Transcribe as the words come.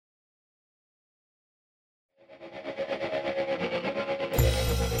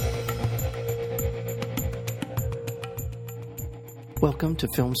Welcome to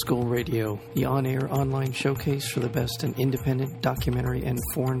Film School Radio, the on-air online showcase for the best in independent documentary and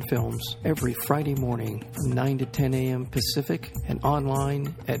foreign films, every Friday morning from 9 to 10 a.m. Pacific and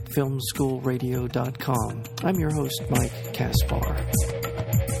online at filmschoolradio.com. I'm your host, Mike Kaspar.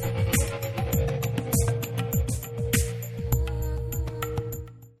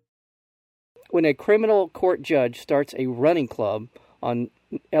 When a criminal court judge starts a running club on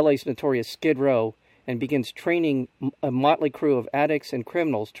LA's notorious Skid Row and begins training a motley crew of addicts and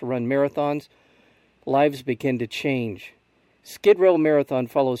criminals to run marathons, lives begin to change. Skid Row Marathon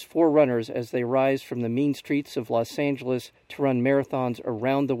follows four runners as they rise from the mean streets of Los Angeles to run marathons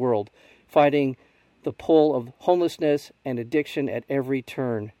around the world, fighting the pull of homelessness and addiction at every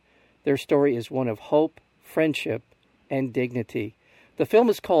turn. Their story is one of hope, friendship, and dignity. The film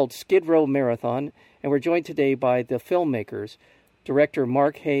is called Skid Row Marathon, and we're joined today by the filmmakers, director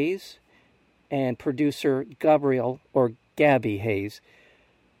Mark Hayes, and producer Gabby Hayes.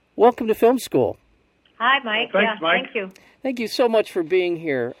 Welcome to Film School. Hi, Mike. Thanks, Mike. Thank you. Thank you so much for being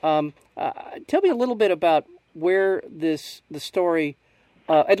here. Tell me a little bit about where the story...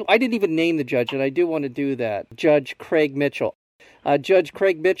 I didn't even name the judge, and I do want to do that. Judge Craig Mitchell. Judge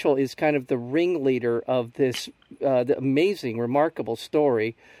Craig Mitchell is kind of the ringleader of this the amazing, remarkable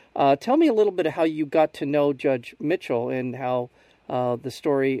story. Tell me a little bit of how you got to know Judge Mitchell and how the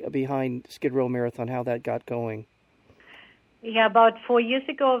story behind Skid Row Marathon, how that got going. Yeah, about 4 years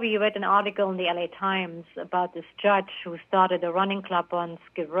ago, we read an article in the LA Times about this judge who started a running club on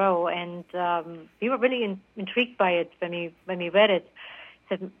Skid Row, and we were really intrigued by it when we read it.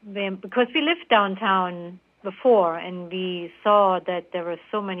 Because we lived downtown before, and we saw that there were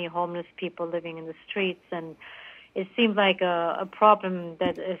so many homeless people living in the streets, and it seemed like a problem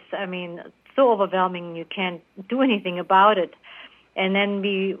that is, so overwhelming you can't do anything about it. And then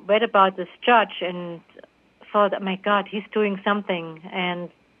we read about this judge and thought, oh my God, he's doing something. And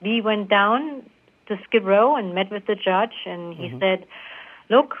we went down to Skid Row and met with the judge, and he said,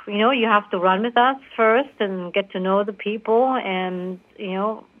 look, you have to run with us first and get to know the people, and,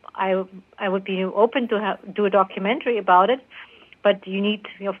 I would be open to do a documentary about it, but you need,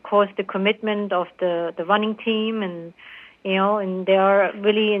 of course, the commitment of the running team, and and they are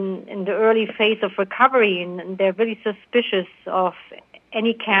really in the early phase of recovery, and they're really suspicious of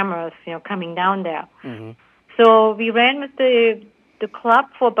any cameras, coming down there. Mm-hmm. So we ran with the club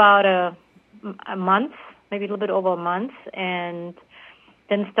for about a month, maybe a little bit over a month, and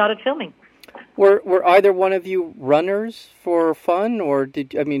then started filming. Were either one of you runners for fun, or do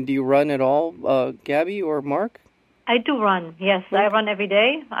you run at all, Gabby or Mark? I do run, yes. I run every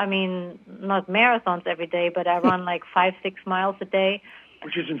day. Not marathons every day, but I run like 5-6 miles a day.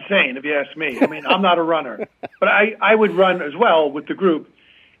 Which is insane, if you ask me. I'm not a runner. But I would run as well with the group.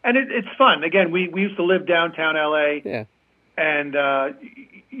 And it's fun. Again, we used to live downtown L.A., yeah. And,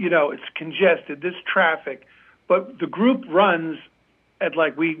 it's congested, this traffic. But the group runs at,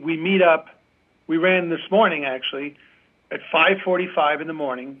 we meet up. We ran this morning, actually, at 5:45 in the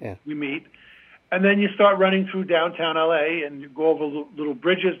morning. Yeah. We meet. And then you start running through downtown L.A., and you go over little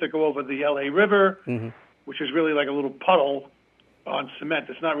bridges that go over the L.A. River, which is really like a little puddle on cement.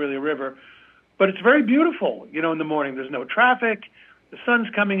 It's not really a river. But it's very beautiful, in the morning. There's no traffic. The sun's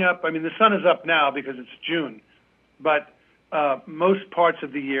coming up. The sun is up now because it's June. But most parts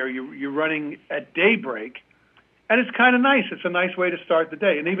of the year, you're running at daybreak. And it's kind of nice. It's a nice way to start the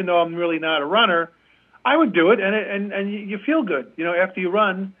day. And even though I'm really not a runner, I would do it, and you feel good. After you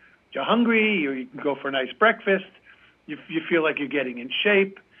run, you're hungry, or you can go for a nice breakfast. You feel like you're getting in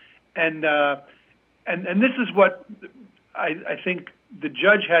shape. And this is what I think the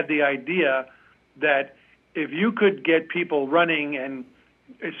judge had the idea that if you could get people running, and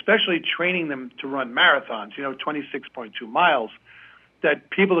especially training them to run marathons, 26.2 miles, that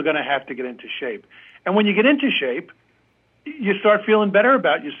people are going to have to get into shape. And when you get into shape, you start feeling better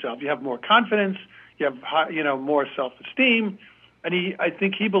about yourself. You have more confidence. You have, more self-esteem. And I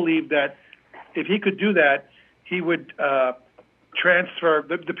think he believed that if he could do that, he would transfer,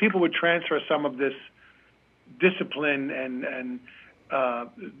 the people would transfer some of this discipline and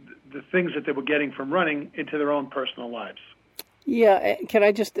the things that they were getting from running into their own personal lives. Yeah, can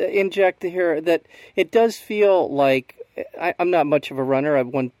I just inject here that it does feel like, I'm not much of a runner. At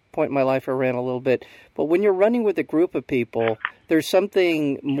one point in my life I ran a little bit, but when you're running with a group of people, it's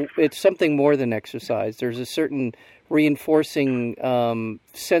something more than exercise. There's a certain reinforcing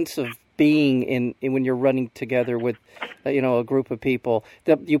sense of being in when you're running together with a group of people,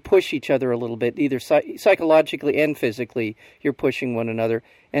 that you push each other a little bit, either psychologically and physically. You're pushing one another,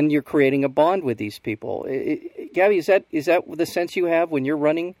 and you're creating a bond with these people. Gabby, is that the sense you have when you're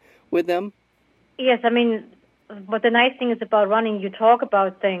running with them? Yes, what the nice thing is about running, you talk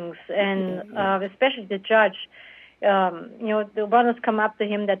about things, and especially the judge. The runners come up to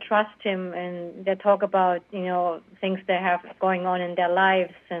him that trust him, and they talk about, things they have going on in their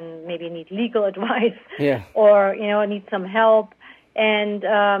lives and maybe need legal advice or, need some help. And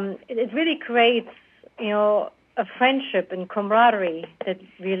it really creates, a friendship and camaraderie that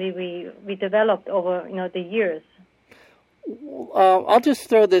really we developed over, the years. I'll just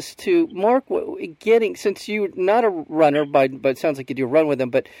throw this to Mark. Since you're not a runner, but it sounds like you do run with them,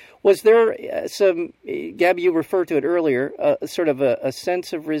 but was there some, Gabby, you referred to it earlier, sort of a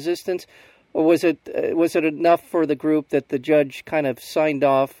sense of resistance, or was it enough for the group that the judge kind of signed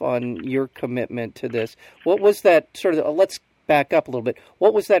off on your commitment to this? What was that sort of, let's back up a little bit,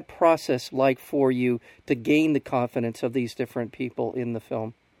 what was that process like for you to gain the confidence of these different people in the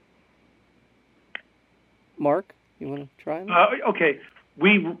film? Mark? You want to try them? Okay.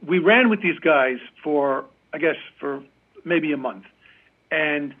 We ran with these guys for maybe a month.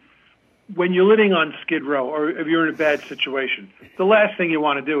 And when you're living on Skid Row, or if you're in a bad situation, the last thing you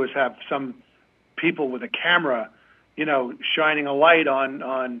want to do is have some people with a camera, shining a light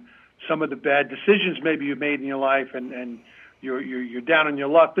on some of the bad decisions maybe you made in your life, and you're down on your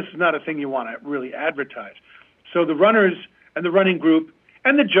luck. This is not a thing you want to really advertise. So the runners and the running group,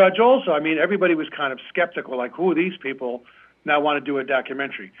 and the judge also, everybody was kind of skeptical, like, who are these people now want to do a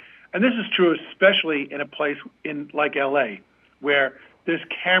documentary? And this is true especially in a place like L.A., where there's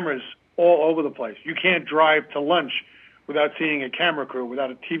cameras all over the place. You can't drive to lunch without seeing a camera crew,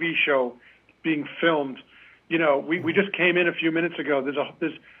 without a TV show being filmed. We just came in a few minutes ago.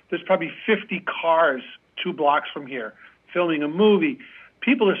 There's probably 50 cars 2 blocks from here filming a movie.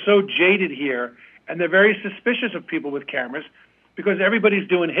 People are so jaded here, and they're very suspicious of people with cameras, because everybody's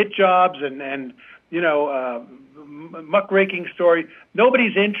doing hit jobs and muckraking story.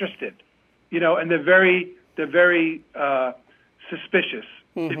 Nobody's interested, and they're very suspicious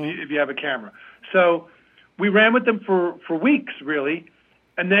if you have a camera. So we ran with them for weeks, really,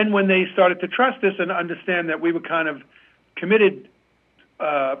 and then when they started to trust us and understand that we were kind of committed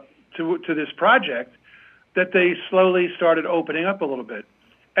to this project, that they slowly started opening up a little bit.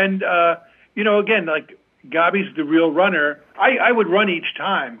 And again, like, Gabi's the real runner. I would run each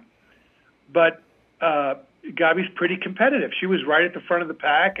time, but Gabi's pretty competitive. She was right at the front of the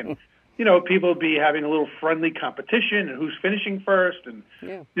pack, and people would be having a little friendly competition and who's finishing first. And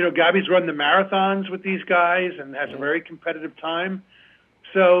Gabi's run the marathons with these guys and has a very competitive time.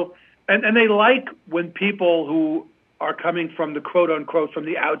 So, and they like when people who are coming from the quote unquote from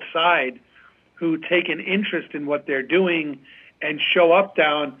the outside, who take an interest in what they're doing and show up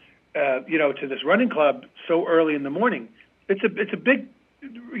down to this running club so early in the morning. It's a big,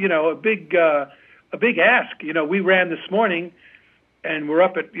 a big ask. We ran this morning, and we're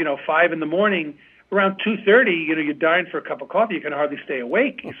up at 5 in the morning. Around 2:30, you're dying for a cup of coffee. You can hardly stay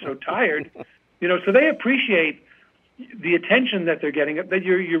awake. You're so tired. So they appreciate the attention that they're getting. That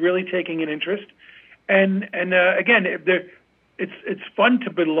you're really taking an interest, and again, it's fun to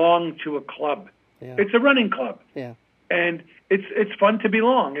belong to a club. Yeah. It's a running club. Yeah. And it's fun to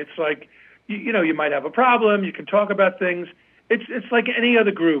belong. It's like, you might have a problem. You can talk about things. It's like any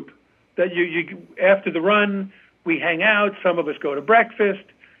other group that you after the run, we hang out. Some of us go to breakfast.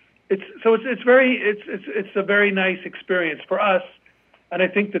 It's a very nice experience for us, and I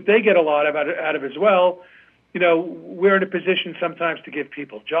think that they get a lot out of it as well. We're in a position sometimes to give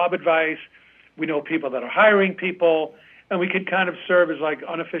people job advice. We know people that are hiring people, and we can kind of serve as like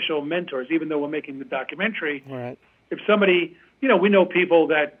unofficial mentors, even though we're making the documentary. Right. If somebody, we know people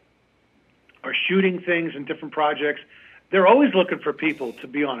that are shooting things in different projects. They're always looking for people to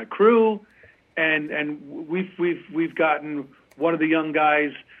be on a crew, and we've gotten one of the young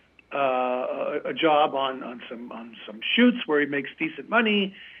guys a job on some shoots where he makes decent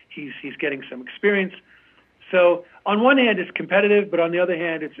money. He's getting some experience. So on one hand, it's competitive, but on the other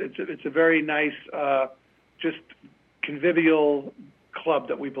hand, it's a very nice, just convivial club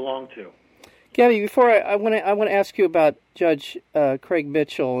that we belong to. Gabby, before I want to ask you about Judge Craig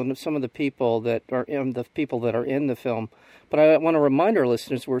Mitchell and some of the people that are in the film, but I want to remind our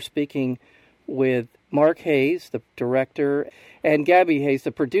listeners we're speaking with Mark Hayes, the director, and Gabby Hayes,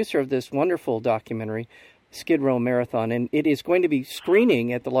 the producer of this wonderful documentary, Skid Row Marathon, and it is going to be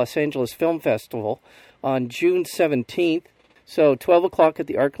screening at the Los Angeles Film Festival on June 17th. So 12 o'clock at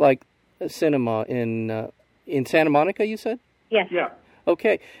the ArcLight Cinema in Santa Monica. You said? Yes. Yeah.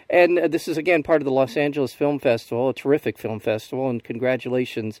 Okay, and this is, again, part of the Los Angeles Film Festival, a terrific film festival, and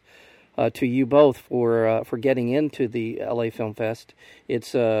congratulations to you both for getting into the LA Film Fest.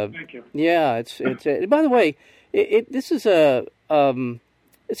 It's Thank you. Yeah, it's by the way, this is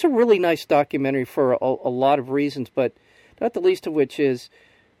it's a really nice documentary for a lot of reasons, but not the least of which is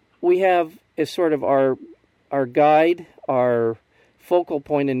we have as sort of our guide, our focal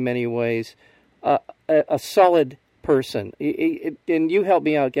point in many ways, a solid person. And you help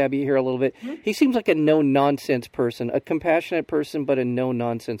me out, Gabby, here a little bit. Mm-hmm. He seems like a no-nonsense person, a compassionate person, but a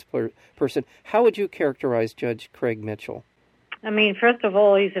no-nonsense person. How would you characterize Judge Craig Mitchell? I mean, first of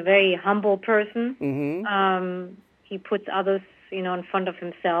all, he's a very humble person. Mm-hmm. He puts others, in front of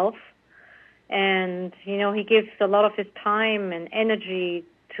himself. And, he gives a lot of his time and energy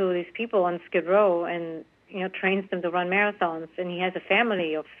to these people on Skid Row and, trains them to run marathons. And he has a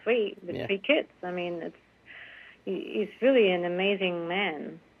family of three kids. I mean, he's really an amazing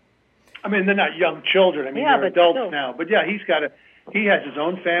man. I mean, they're not young children. I mean, they're adults still. Now. But yeah, he has his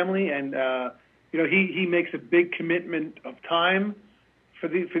own family, and he makes a big commitment of time for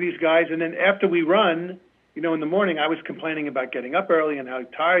these guys. And then after we run, in the morning, I was complaining about getting up early and how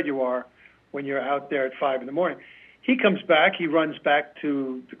tired you are when you're out there at 5 a.m. He comes back. He runs back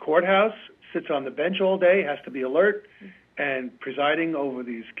to the courthouse, sits on the bench all day, has to be alert and presiding over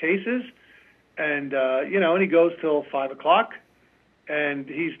these cases. And, and he goes till 5 o'clock, and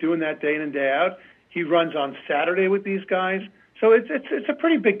he's doing that day in and day out. He runs on Saturday with these guys. So it's a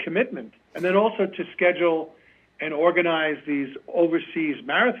pretty big commitment. And then also to schedule and organize these overseas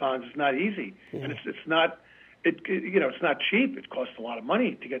marathons is not easy. Yeah. And it's not cheap. It costs a lot of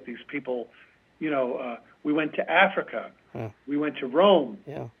money to get these people, we went to Africa. Huh. We went to Rome.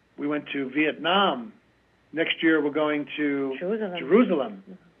 Yeah. We went to Vietnam. Next year we're going to Jerusalem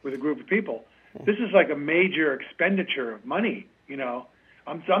with a group of people. This is like a major expenditure of money,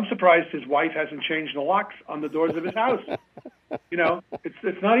 I'm surprised his wife hasn't changed the locks on the doors of his house.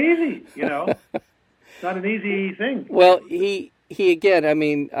 It's not easy, It's not an easy thing. Well, he again, I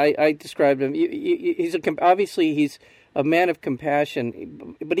mean, I described him. Obviously he's a man of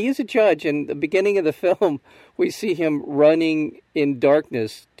compassion, but he is a judge. And the beginning of the film, we see him running in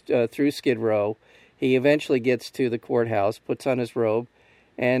darkness through Skid Row. He eventually gets to the courthouse, puts on his robe,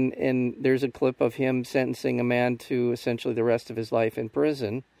 and there's a clip of him sentencing a man to essentially the rest of his life in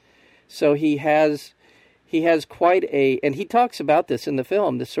prison. So he has quite and he talks about this in the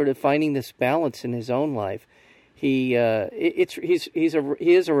film, this sort of finding this balance in his own life. He is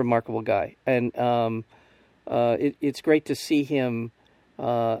a remarkable guy, and it's great to see him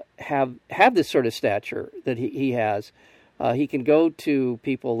have this sort of stature that he has. He can go to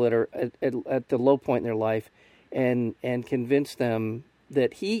people that are at the low point in their life and convince them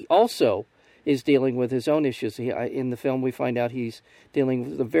that he also is dealing with his own issues. In the film, we find out he's dealing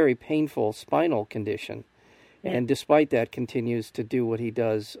with a very painful spinal condition, and despite that, continues to do what he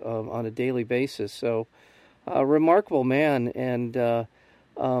does on a daily basis. So, a remarkable man, and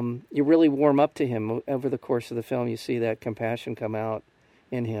you really warm up to him over the course of the film. You see that compassion come out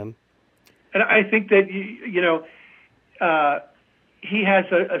in him. And I think that, he has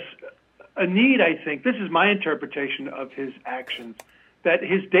a need, I think. This is my interpretation of his actions, that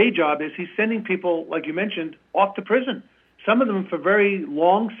his day job is he's sending people, like you mentioned, off to prison. Some of them for very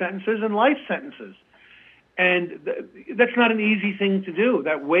long sentences and life sentences. And that's not an easy thing to do.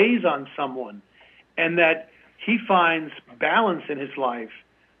 That weighs on someone. And that he finds balance in his life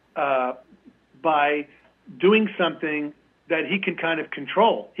by doing something that he can kind of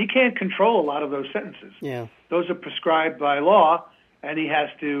control. He can't control a lot of those sentences. Yeah. Those are prescribed by law, and he has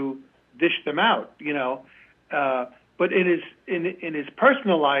to dish them out, But in his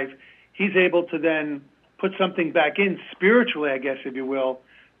personal life, he's able to then put something back in spiritually, I guess, if you will,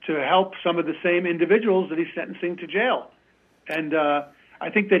 to help some of the same individuals that he's sentencing to jail. And I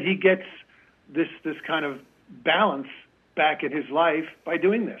think that he gets this kind of balance back in his life by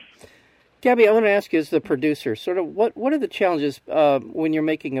doing this. Gabby, I want to ask you as the producer, sort of what are the challenges when you're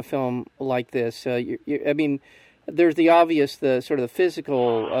making a film like this? I mean, there's the obvious, the sort of the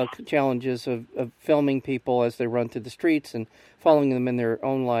physical challenges of filming people as they run through the streets and following them in their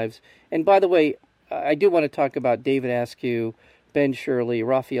own lives. And by the way, I do want to talk about David Askew, Ben Shirley,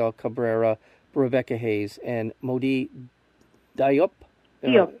 Rafael Cabrera, Rebecca Hayes, and Modi Diop.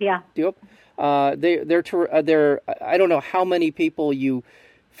 Diop. They're I don't know how many people you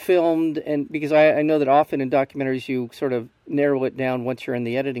filmed, and because I know that often in documentaries you sort of narrow it down once you're in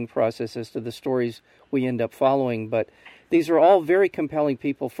the editing process as to the stories we end up following, but these are all very compelling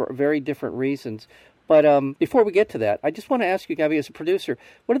people for very different reasons. But before we get to that, I just want to ask you, Gabby, as a producer,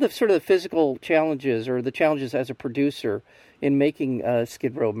 what are the sort of the physical challenges or the challenges as a producer in making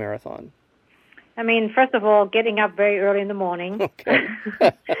Skid Row Marathon? I mean, first of all, getting up very early in the morning. Okay.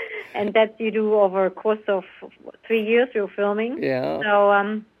 And that you do over a course of 3 years you're filming. Yeah.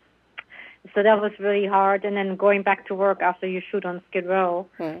 So So that was really hard. And then going back to work after you shoot on Skid Row.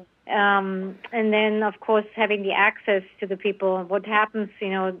 Right. And then, of course, having the access to the people. What happens,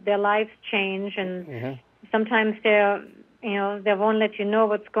 their lives change, and sometimes they won't let you know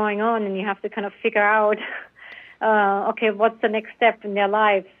what's going on, and you have to kind of figure out, okay, what's the next step in their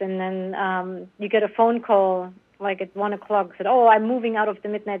lives. And then you get a phone call, like at 1 o'clock, said, "Oh, I'm moving out of the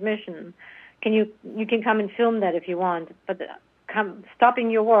Midnight Mission. You can come and film that if you want, but stopping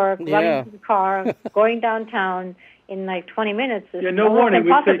your work, running to the car, going downtown in like 20 minutes is no warning.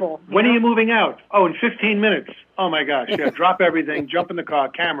 impossible. When are you moving out? Oh, in 15 minutes. Oh my gosh! Yeah, drop everything, jump in the car,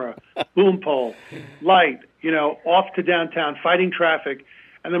 camera, boom pole, light. Off to downtown, fighting traffic,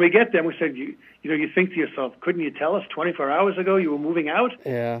 and then we get there. and We said, you think to yourself, couldn't you tell us 24 hours ago you were moving out?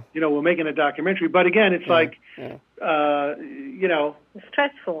 Yeah. We're making a documentary, but again, it's it's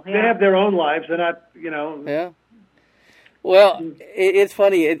stressful. They have their own lives. They're not, Yeah. Well, it's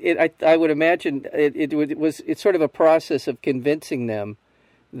funny. I would imagine it's sort of a process of convincing them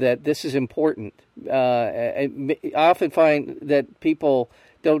that this is important. I often find that people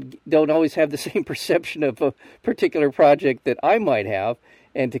don't always have the same perception of a particular project that I might have,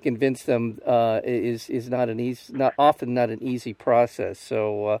 and to convince them is not often an easy process.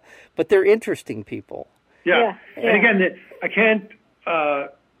 So, but they're interesting people. Yeah. And again, I can't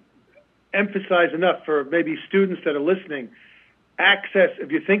emphasize enough for maybe students that are listening. Access,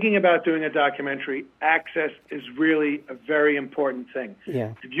 if you're thinking about doing a documentary, access is really a very important thing.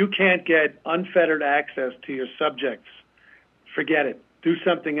 Yeah. If you can't get unfettered access to your subjects, forget it. Do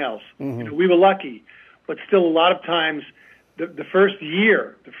something else. Mm-hmm. We were lucky, but still a lot of times the first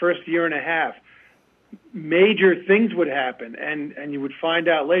year and a half, major things would happen, and you would find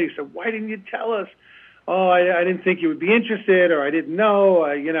out later, so why didn't you tell us? Oh, I didn't think you would be interested, or I didn't know,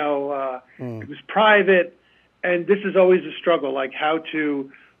 it was private. And this is always a struggle, like how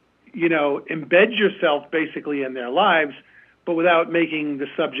to, embed yourself basically in their lives, but without making the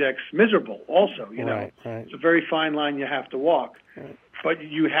subjects miserable also, Right. It's a very fine line you have to walk. Right. But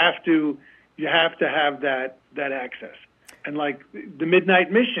you have to have that access. And like the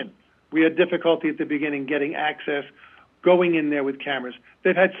Midnight Mission, we had difficulty at the beginning getting access, going in there with cameras.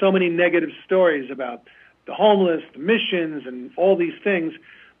 They've had so many negative stories about the homeless, the missions, and all these things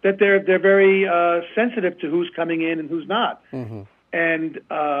that they're very sensitive to who's coming in and who's not. Mm-hmm. And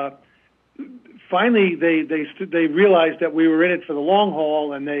finally, they realized that we were in it for the long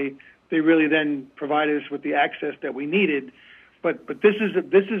haul, and they really then provided us with the access that we needed. But this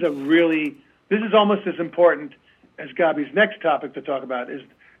is almost as important as Gabi's next topic to talk about is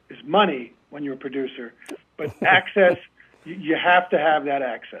money when you're a producer. But access, you have to have that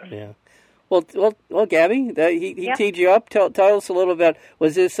access. Yeah. Well, Gabi, he teed you up. Tell us a little about,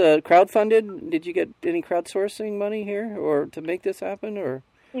 was this crowdfunded? Did you get any crowdsourcing money here, or to make this happen, or?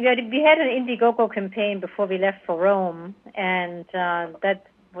 We had an Indiegogo campaign before we left for Rome, and that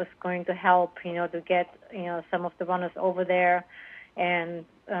was going to help, to get, some of the runners over there, and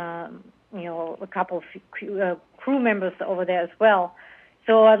a couple of crew members over there as well.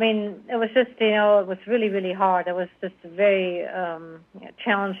 So, I mean, it was just, it was really, really hard. It was just very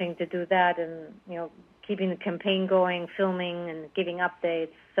challenging to do that, and, keeping the campaign going, filming and giving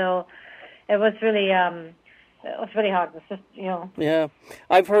updates. So it was really hard. It was just, Yeah.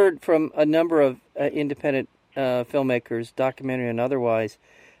 I've heard from a number of independent filmmakers, documentary and otherwise,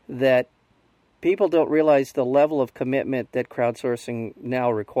 that people don't realize the level of commitment that crowdsourcing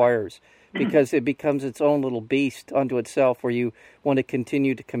now requires, because it becomes its own little beast unto itself, where you want to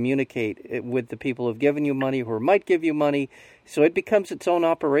continue to communicate with the people who've given you money, who might give you money. So it becomes its own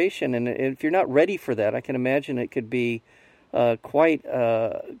operation, and if you're not ready for that, I can imagine it could be quite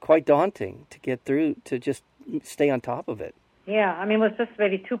daunting to get through, to just stay on top of it. Yeah, I mean, it was just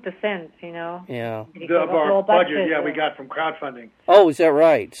maybe 2%, Yeah. Of our budget, we got from crowdfunding. Oh, is that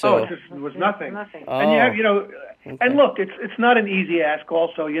right? So it was nothing. Oh. And you have, Okay. And look, it's not an easy ask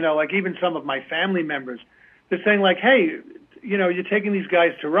also, like even some of my family members, they're saying like, hey, you're taking these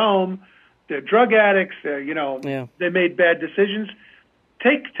guys to Rome, they're drug addicts, they made bad decisions.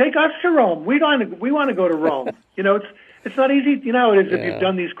 Take us to Rome. We want to go to Rome. It's not easy, it is if you've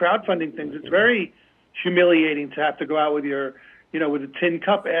done these crowdfunding things. It's very humiliating to have to go out with your, with a tin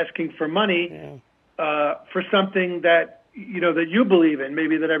cup asking for money for something that, that you believe in,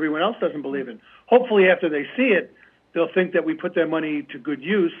 maybe that everyone else doesn't believe in. Hopefully after they see it, they'll think that we put their money to good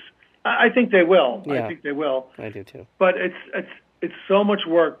use. I think they will. Yeah. I think they will. I do too. But it's so much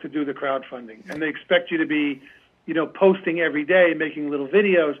work to do the crowdfunding, and they expect you to be, posting every day, making little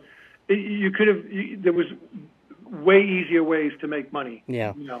videos. There was way easier ways to make money.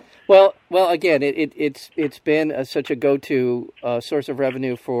 Yeah. You know. Well. Again, it's been such a go-to source of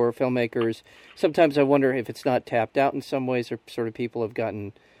revenue for filmmakers. Sometimes I wonder if it's not tapped out in some ways, or sort of people have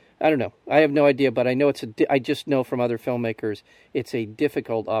gotten. I don't know. I have no idea, but I know I just know from other filmmakers it's a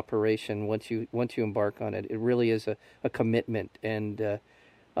difficult operation once you embark on it. It really is a commitment, and it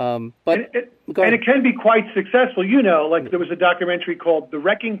can be quite successful. You know, like there was a documentary called The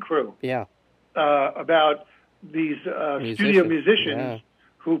Wrecking Crew. Yeah. About these studio musicians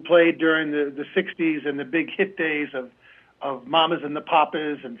who played during the 60s and the big hit days of Mamas and the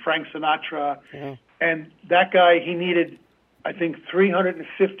Papas and Frank Sinatra. Yeah. And that guy, he needed, I think,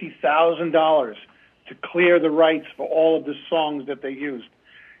 $350,000 to clear the rights for all of the songs that they used.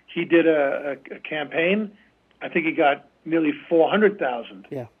 He did a campaign. I think he got nearly $400,000.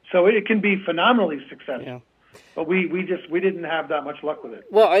 Yeah. So it can be phenomenally successful. Yeah. But we didn't have that much luck with it.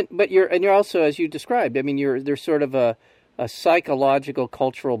 Well, but you're also, as you described. I mean, there's sort of a psychological,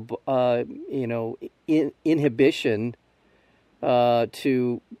 cultural, inhibition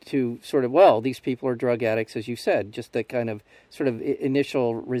to sort of, these people are drug addicts, as you said, just the kind of sort of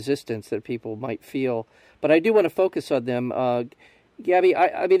initial resistance that people might feel. But I do want to focus on them. Gabby,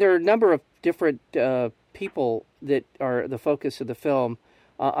 I mean, there are a number of different people that are the focus of the film.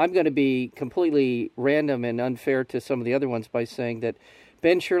 I'm going to be completely random and unfair to some of the other ones by saying that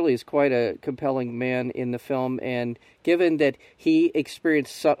Ben Shirley is quite a compelling man in the film, and given that he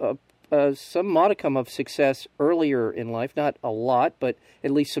experienced some modicum of success earlier in life, not a lot, but at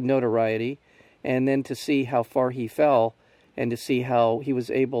least some notoriety, and then to see how far he fell and to see how he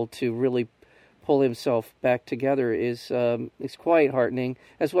was able to really pull himself back together is quite heartening,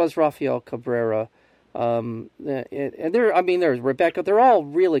 as well as Rafael Cabrera. And there's Rebecca. They're all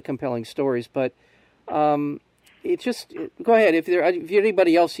really compelling stories, but it's just go ahead. If you're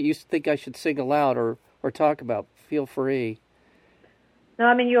anybody else that you think I should single out or talk about, feel free. No,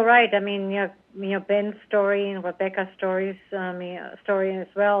 I mean you're right. I mean, Ben's story and Rebecca's story as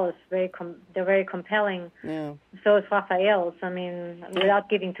well is they're very compelling. Yeah. So is Raphael's. I mean, without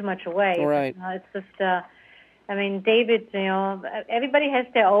giving too much away. Right. It's just. I mean, David. Everybody has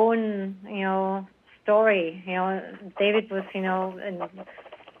their own. Story. David was.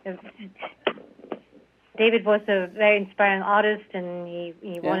 David was a very inspiring artist, and he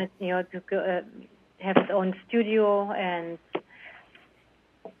wanted to have his own studio, and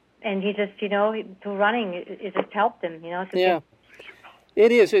he just to running it just helped him.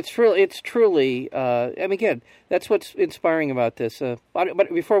 It is. It's truly. And again, that's what's inspiring about this.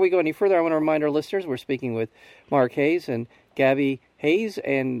 But before we go any further, I want to remind our listeners we're speaking with Mark Hayes and Gabby Hayes,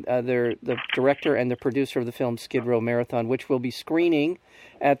 and they're the director and the producer of the film Skid Row Marathon, which will be screening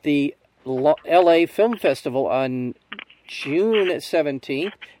at the L.A. Film Festival on June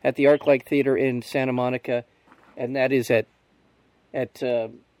 17th at the ArcLight Theater in Santa Monica, and that is at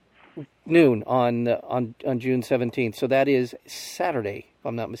noon on June 17th. So that is Saturday, if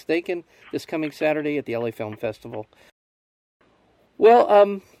I'm not mistaken, this coming Saturday at the LA Film Festival.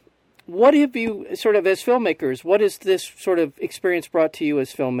 Well, what have you, sort of as filmmakers, what has this sort of experience brought to you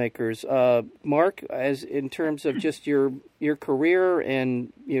as filmmakers? Mark, as in terms of just your career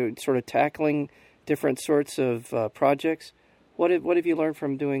and sort of tackling different sorts of projects, what have you learned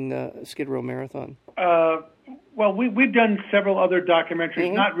from doing the Skid Row Marathon? Well, we've done several other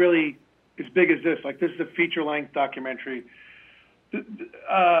documentaries, not really as big as this. Like, this is a feature-length documentary.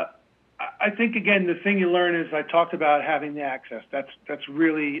 I think, again, the thing you learn is I talked about having the access. That's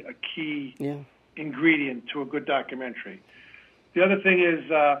really a key ingredient to a good documentary. The other thing is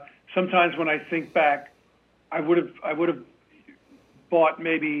sometimes when I think back, I would have bought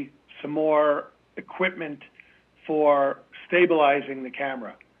maybe some more equipment for stabilizing the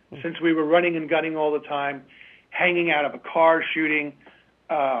camera. Since we were running and gunning all the time, hanging out of a car shooting,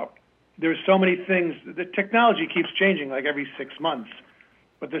 there's so many things. The technology keeps changing like every 6 months.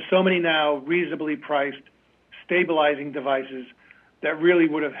 But there's so many now reasonably priced stabilizing devices that really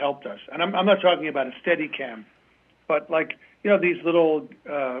would have helped us. And I'm not talking about a Steadicam, but like, these little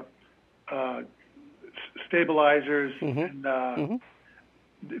stabilizers and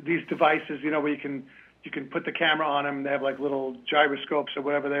these devices, where you can put the camera on them. They have like little gyroscopes or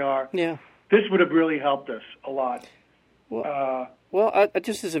whatever they are. Yeah. This would have really helped us a lot. Well,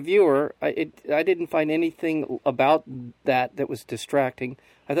 just as a viewer, I didn't find anything about that was distracting.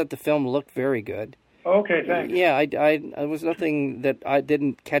 I thought the film looked very good. Okay, thanks. Yeah, I was nothing that I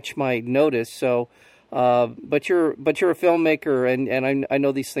didn't catch my notice. So, but you're a filmmaker, and I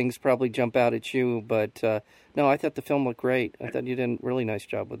know these things probably jump out at you. But no, I thought the film looked great. I thought you did a really nice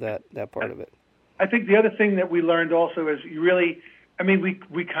job with that part of it. I think the other thing that we learned also is we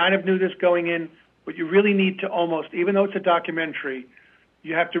kind of knew this going in, but you really need to almost, even though it's a documentary,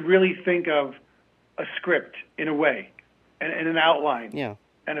 you have to really think of a script in a way, and an outline,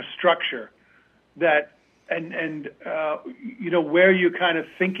 and a structure that, and where you're kind of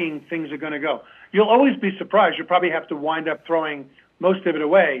thinking things are going to go. You'll always be surprised. You'll probably have to wind up throwing most of it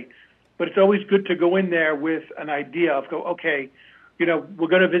away, but it's always good to go in there with an idea of, okay, we're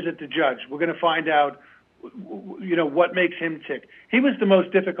going to visit the judge. We're going to find out, what makes him tick. He was the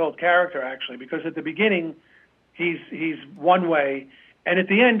most difficult character, actually, because at the beginning, he's one way, and at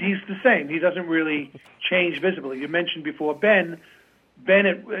the end, he's the same. He doesn't really change visibly. You mentioned before Ben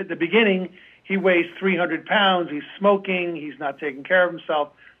at the beginning, he weighs 300 pounds. He's smoking. He's not taking care of himself.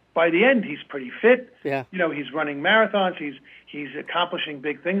 By the end, he's pretty fit. Yeah. He's running marathons. He's accomplishing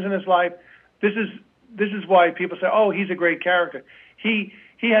big things in his life. This is why people say, "Oh, he's a great character." He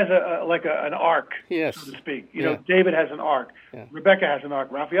has an arc, yes, so to speak. David has an arc. Yeah. Rebecca has an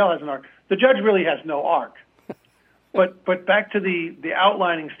arc. Raphael has an arc. The judge really has no arc. But back to the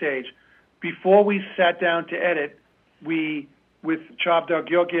outlining stage. Before we sat down to edit, with Chavdar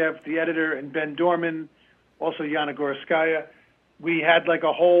Georgiev, the editor, and Ben Dorman, also Yana Goroskaya, we had like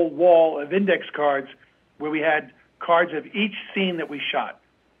a whole wall of index cards where we had cards of each scene that we shot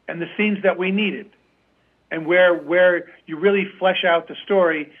and the scenes that we needed, and where you really flesh out the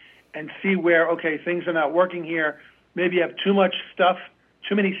story and see where, okay, things are not working here. Maybe you have too much stuff,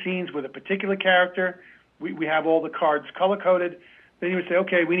 too many scenes with a particular character. We have all the cards color-coded. Then you would say,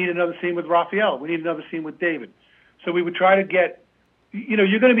 okay, we need another scene with Raphael. We need another scene with David. So we would try to get,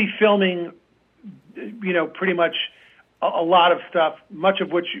 you're going to be filming, pretty much a lot of stuff, much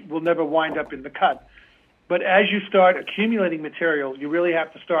of which will never wind up in the cut. But as you start accumulating material, you really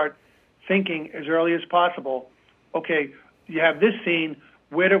have to start thinking as early as possible, okay, you have this scene,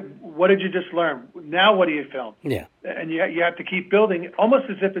 what did you just learn? Now what do you film? Yeah. And you have to keep building almost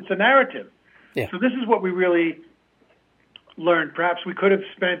as if it's a narrative. Yeah. So this is what we really learned. Perhaps we could have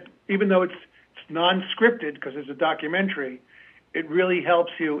spent, even though it's non-scripted because it's a documentary, it really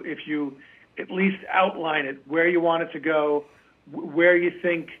helps you if you at least outline it, where you want it to go, where you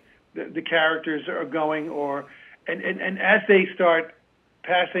think the characters are going, and as they start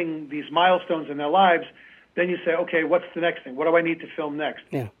passing these milestones in their lives, then you say, okay, what's the next thing? What do I need to film next?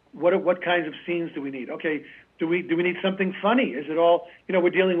 Yeah. What kinds of scenes do we need? Okay, do we need something funny? Is it all, we're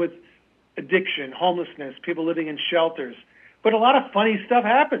dealing with addiction, homelessness, people living in shelters, but a lot of funny stuff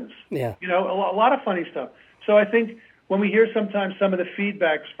happens. Yeah. A lot of funny stuff. So I think when we hear sometimes some of the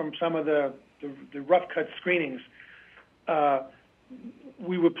feedbacks from some of the rough cut screenings,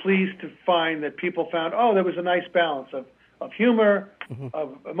 we were pleased to find that people found, there was a nice balance of humor, mm-hmm.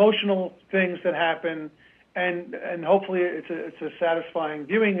 of emotional things that happen, and hopefully it's a satisfying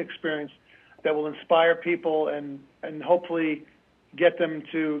viewing experience that will inspire people and hopefully get them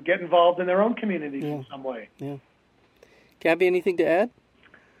to get involved in their own communities in some way. Yeah. Gabby, anything to add?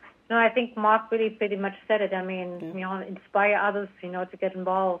 No, I think Mark really pretty much said it. I mean, inspire others, to get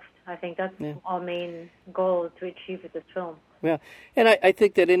involved. I think that's our main goal to achieve with this film. Yeah, and I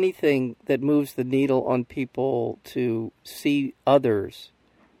think that anything that moves the needle on people to see others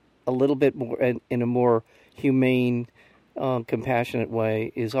a little bit more in a more humane, compassionate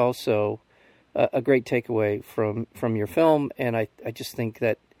way is also a great takeaway from your film. And I just think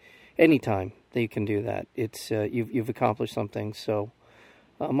that anytime that you can do that, it's you've accomplished something. So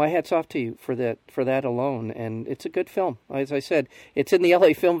my hat's off to you for that alone. And it's a good film. As I said, it's in the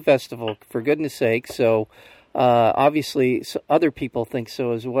LA Film Festival, for goodness sake. So obviously other people think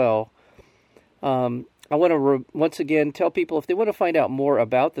so as well. I want to once again tell people if they want to find out more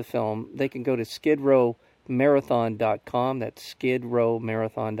about the film, they can go to skidrowmarathon.com. That's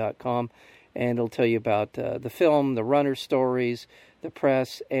skidrowmarathon.com. And it'll tell you about the film, the runner stories, the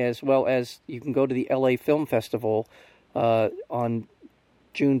press, as well as you can go to the LA Film Festival on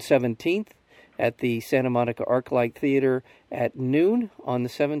June 17th at the Santa Monica ArcLight Theater at noon on the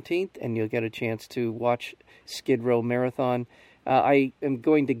 17th, and you'll get a chance to watch Skid Row Marathon. I am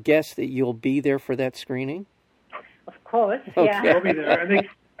going to guess that you'll be there for that screening. Of course, okay. Yeah. We'll be there.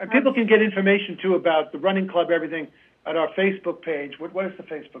 And people can get information, too, about the running club, everything, at our Facebook page. What is the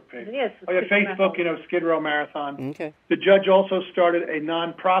Facebook page? Yes. Facebook, Skid Row Marathon. Okay. The judge also started a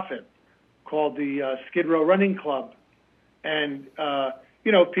nonprofit called the Skid Row Running Club. And,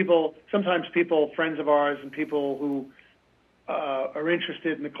 people, friends of ours and people who are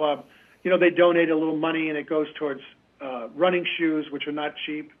interested in the club, they donate a little money and it goes towards running shoes, which are not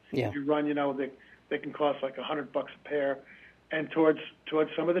cheap. Yeah. If you run, they can cost like $100 a pair, and towards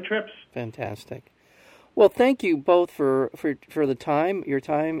some of the trips. Fantastic. Well, thank you both for the time, your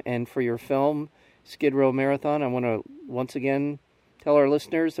time, and for your film, Skid Row Marathon. I want to once again tell our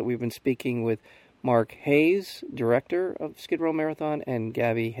listeners that we've been speaking with Mark Hayes, director of Skid Row Marathon, and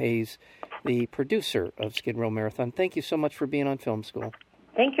Gabby Hayes, the producer of Skid Row Marathon. Thank you so much for being on Film School.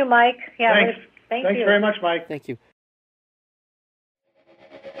 Thank you, Mike. Yeah, Thanks. Thanks you very much, Mike. Thank you.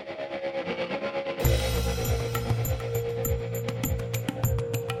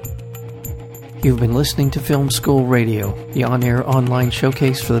 You've been listening to Film School Radio, the on-air online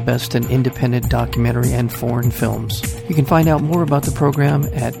showcase for the best in independent documentary and foreign films. You can find out more about the program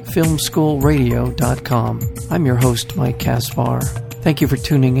at filmschoolradio.com. I'm your host, Mike Kaspar. Thank you for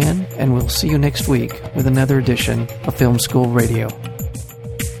tuning in, and we'll see you next week with another edition of Film School Radio.